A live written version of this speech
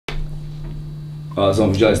So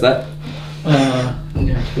would you like to start?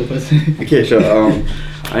 Yeah, go first. Okay, sure.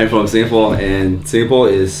 I'm from Singapore, and Singapore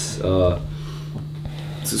is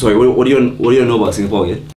sorry. What do you know about Singapore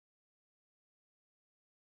again?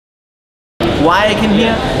 Why I came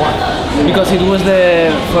here? Because it was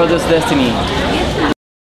the furthest destiny.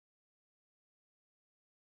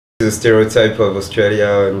 The stereotype of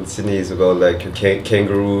Australia and Sydney is about like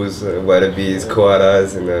kangaroos, wallabies,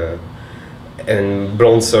 koalas, and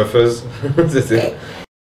blonde surfers. That's it.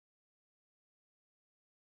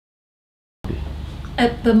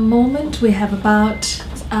 At the moment, we have about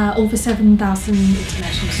over 7,000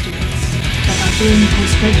 international students that are doing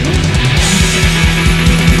postgraduate.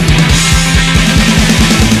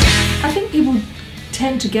 I think people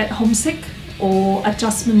tend to get homesick or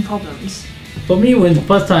adjustment problems. For me, when the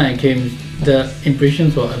first time I came, the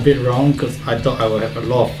impressions were a bit wrong because I thought I would have a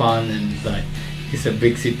lot of fun and like it's a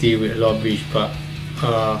big city with a lot of beach, but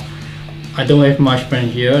I don't have much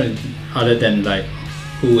friends here other than like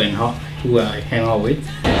who I hang out with.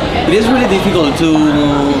 It is really difficult to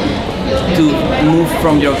move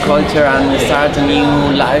from your culture and start a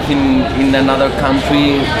new life in another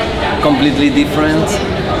country, completely different.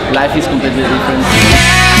 Life is completely different.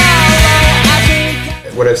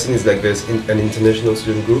 What I've seen is like there's an international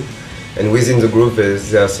student group, and within the group there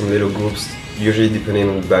are some little groups, usually depending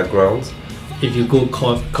on the background. If you go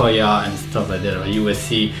Korea and stuff like that, you will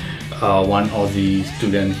see one Aussie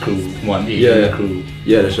student crew, one Asian crew.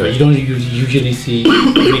 Yeah, that's right. But you don't usually see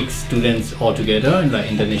mixed students all together,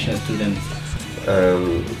 like international students.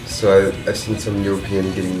 So I've seen some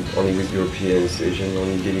European getting only with Europeans, Asian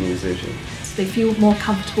only getting with Asian. They feel more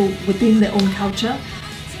comfortable within their own culture.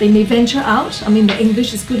 They may venture out. I mean, the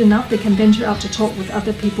English is good enough. They can venture out to talk with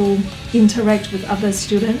other people, interact with other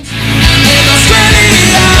students.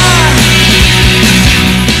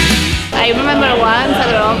 I remember once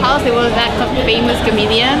at our house there was that famous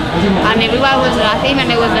comedian and everyone was laughing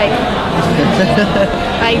and I was like,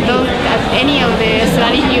 I don't have any of the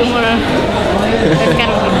Australian humor. That's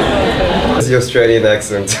kind of funny. It's the Australian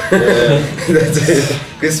accent. That's it.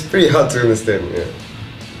 It's pretty hard to understand. Yeah.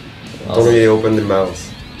 Don't really open the mouth.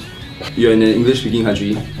 You're in an English-speaking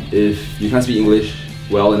country. If you can't speak English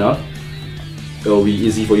well enough, it'll be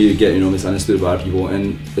easy for you to get misunderstood by other people,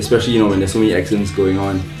 and especially when there's so many accents going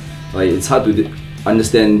on. Like it's hard to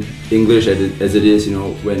understand English as it is,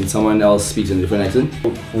 when someone else speaks in a different accent.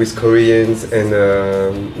 With Koreans and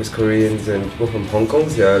people from Hong Kong,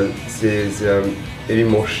 they're maybe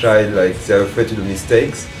more shy. Like they're afraid to do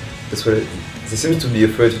mistakes. That's what they seem to be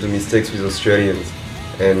afraid to do mistakes with Australians,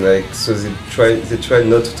 and like so they try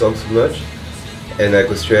not to talk too much. And like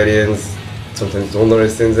Australians sometimes don't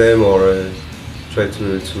understand them or try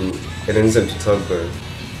to enhance them to talk, but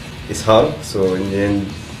it's hard. So in the end,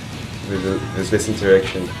 there's less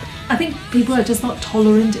interaction. I think people are just not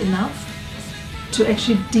tolerant enough to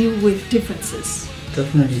actually deal with differences.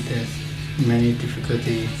 Definitely there's many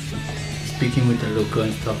difficulties speaking with the local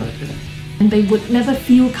and stuff like that. And they would never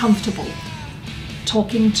feel comfortable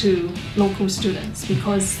talking to local students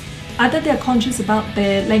because either they're conscious about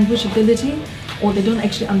their language ability or they don't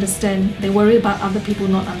actually understand. They worry about other people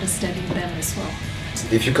not understanding them as well.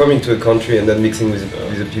 If you come into a country and then mixing with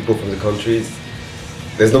the people from the countries,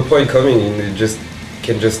 there's no point coming in. You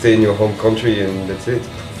can just stay in your home country and that's it.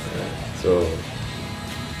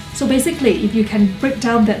 So basically, if you can break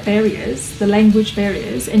down that barriers, the language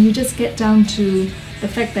barriers, and you just get down to the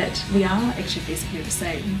fact that we are actually basically the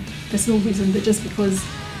same. There's no reason that just because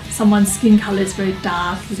someone's skin color is very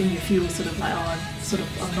dark, then you feel sort of like,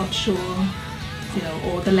 I'm not sure,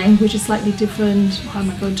 or the language is slightly different. How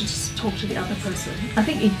am I going to just talk to the other person? I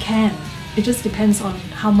think it can. It just depends on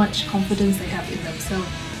how much confidence they have in themselves.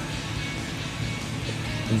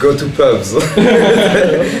 Go to pubs.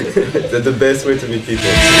 That's the best way to meet people.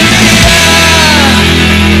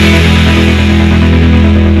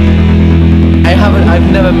 I've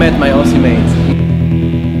never met my Aussie mates.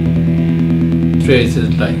 Australia is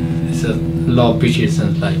like, it's a lot of beaches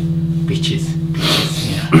and like beaches,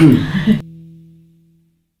 yeah.